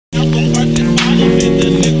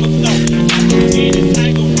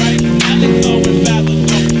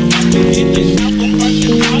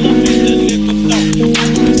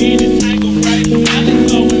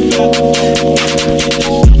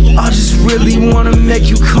wanna make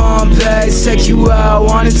you come back, take you out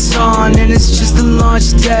on a ton, and it's just a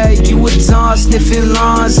lunch day. You a done, sniffing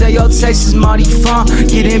lawns, hey, your taste is mighty fun.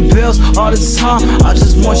 Getting bills all the time, I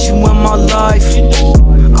just want you in my life.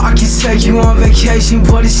 I can take you on vacation,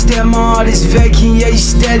 but instead my heart is vacant. Yeah, you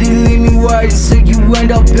steady leave me worried until you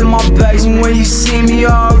end up in my basement. When you see me,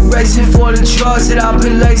 all racing for the drugs that I've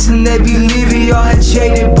been lacing. They be leaving your head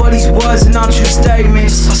jaded, but these words are not true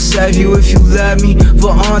statements. I'll save you if you let me,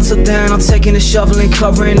 but until then I'm taking a shovel and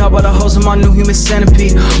covering up all the holes in my new human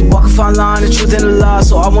centipede. Walk a fine line, the truth and the lie,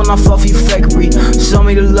 so I will not fall for your fakery. Show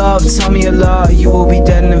me the love, tell me a lie, you will be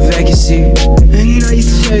dead in a vacancy. And now you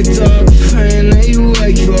take up, praying that you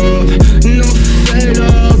wake up. No fade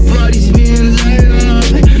up, bodies being laid up.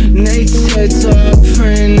 Now you take up,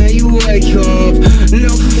 praying that you wake up.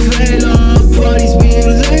 No fade up, bodies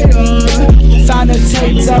being laid up. Found her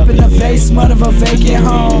taped up in the basement of a vacant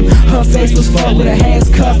home. Her face was fucked with her hands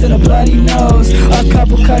cuffed and a bloody nose. A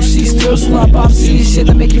couple cuts, she still slump. I'm seeing shit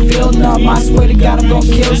that make you feel numb. I swear to God I'm gon'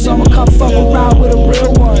 kill someone. Come fuck around with a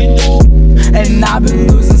real one. And I've been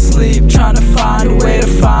losing sleep, trying to find a way to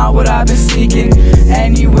find what I've been seeking.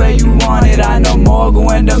 Any way you want it, I know more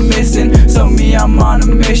gon' end up missing. So me, I'm on a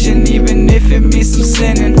mission, even if it means some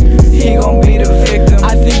sinning. He gon' be the victim.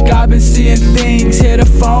 I think I've been seeing things, hear the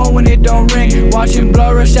phone when it don't ring, watching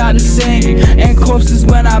blood rush out to sing, and corpses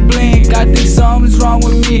when I blink. I think something's wrong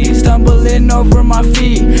with me, stumbling over my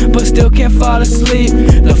feet, but still can't fall asleep.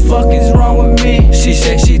 The fuck is wrong with me? She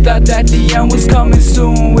said she thought that the end was coming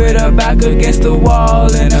soon, with her back against the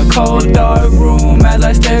wall in a cold dark room. As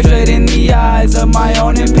I stare straight in the eyes of my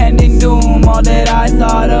own impending doom, all that I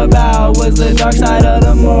thought about was the dark side of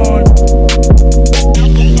the moon.